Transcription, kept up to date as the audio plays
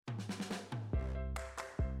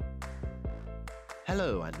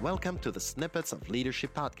Hello and welcome to the Snippets of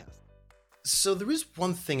Leadership podcast. So there is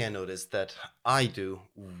one thing I noticed that I do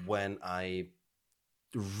when I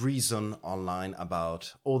reason online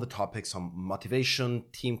about all the topics on motivation,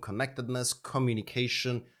 team connectedness,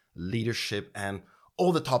 communication, leadership, and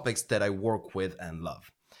all the topics that I work with and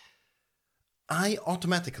love. I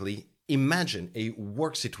automatically imagine a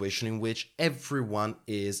work situation in which everyone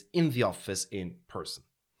is in the office in person.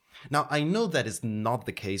 Now, I know that is not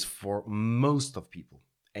the case for most of people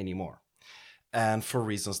anymore, and for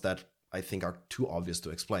reasons that I think are too obvious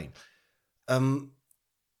to explain.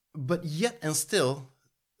 But yet and still,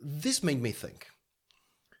 this made me think.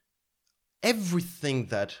 Everything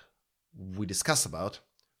that we discuss about,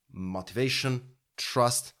 motivation,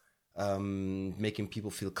 trust, making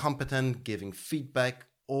people feel competent, giving feedback,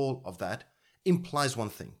 all of that implies one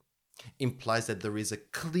thing. Implies that there is a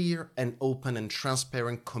clear and open and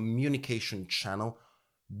transparent communication channel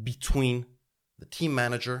between the team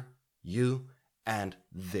manager, you, and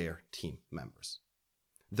their team members.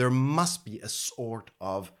 There must be a sort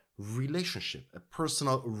of relationship, a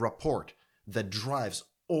personal rapport that drives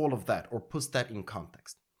all of that or puts that in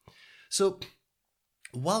context. So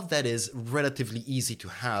while that is relatively easy to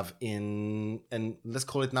have in, and let's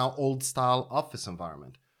call it now, old style office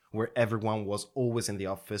environment, where everyone was always in the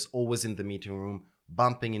office, always in the meeting room,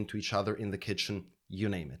 bumping into each other in the kitchen, you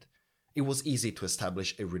name it. It was easy to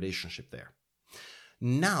establish a relationship there.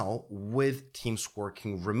 Now, with teams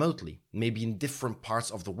working remotely, maybe in different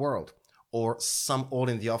parts of the world, or some all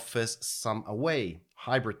in the office, some away,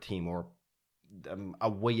 hybrid team, or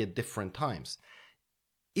away at different times,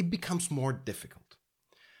 it becomes more difficult.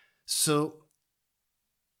 So,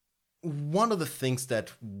 one of the things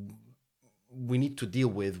that we need to deal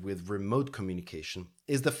with remote communication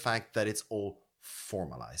is the fact that it's all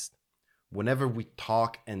formalized. Whenever we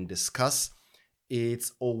talk and discuss,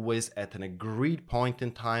 it's always at an agreed point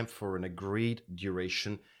in time for an agreed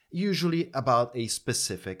duration, usually about a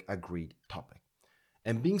specific agreed topic.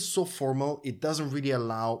 And being so formal, it doesn't really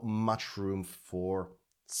allow much room for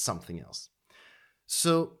something else.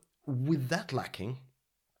 So with that lacking,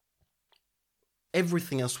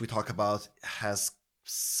 everything else we talk about has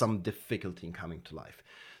some difficulty in coming to life.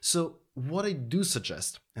 So what I do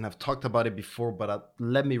suggest, and I've talked about it before, but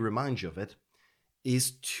let me remind you of it,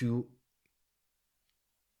 is to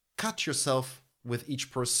cut yourself with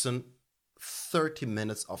each person 30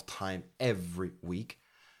 minutes of time every week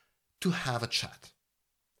to have a chat,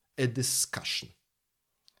 a discussion.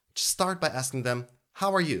 Start by asking them,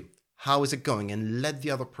 how are you? How is it going? And let the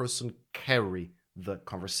other person carry the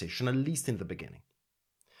conversation, at least in the beginning.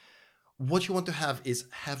 What you want to have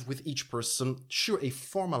with each person, sure, a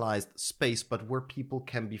formalized space, but where people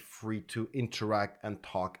can be free to interact and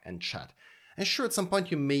talk and chat. And sure, at some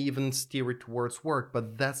point you may even steer it towards work,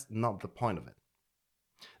 but that's not the point of it.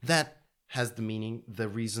 That has the meaning, the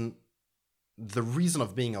reason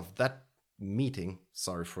of being of that meeting,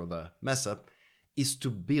 sorry for the mess up, is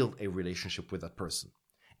to build a relationship with that person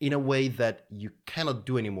in a way that you cannot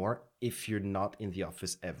do anymore if you're not in the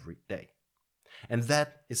office every day. And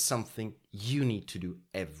that is something you need to do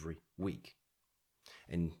every week.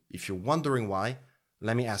 And if you're wondering why,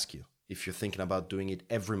 let me ask you if you're thinking about doing it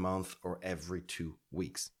every month or every 2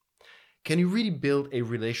 weeks. Can you really build a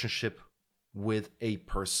relationship with a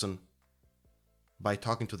person by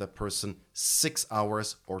talking to that person 6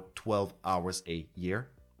 hours or 12 hours a year?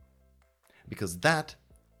 Because that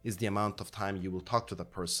is the amount of time you will talk to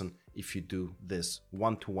that person if you do this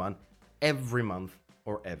one-to-one every month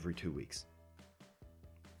or every 2 weeks.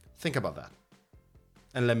 Think about that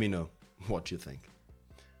and let me know what you think.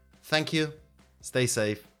 Thank you. Stay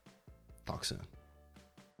safe. Talk soon.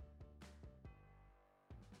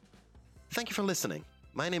 Thank you for listening.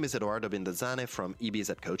 My name is Eduardo Bindazzane from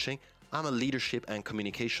EBZ Coaching. I'm a leadership and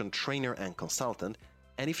communication trainer and consultant.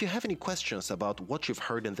 And if you have any questions about what you've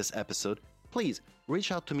heard in this episode, please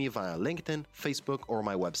reach out to me via LinkedIn, Facebook, or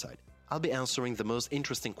my website. I'll be answering the most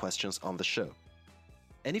interesting questions on the show.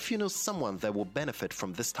 And if you know someone that will benefit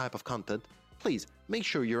from this type of content, please make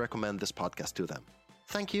sure you recommend this podcast to them.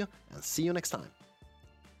 Thank you, and see you next time.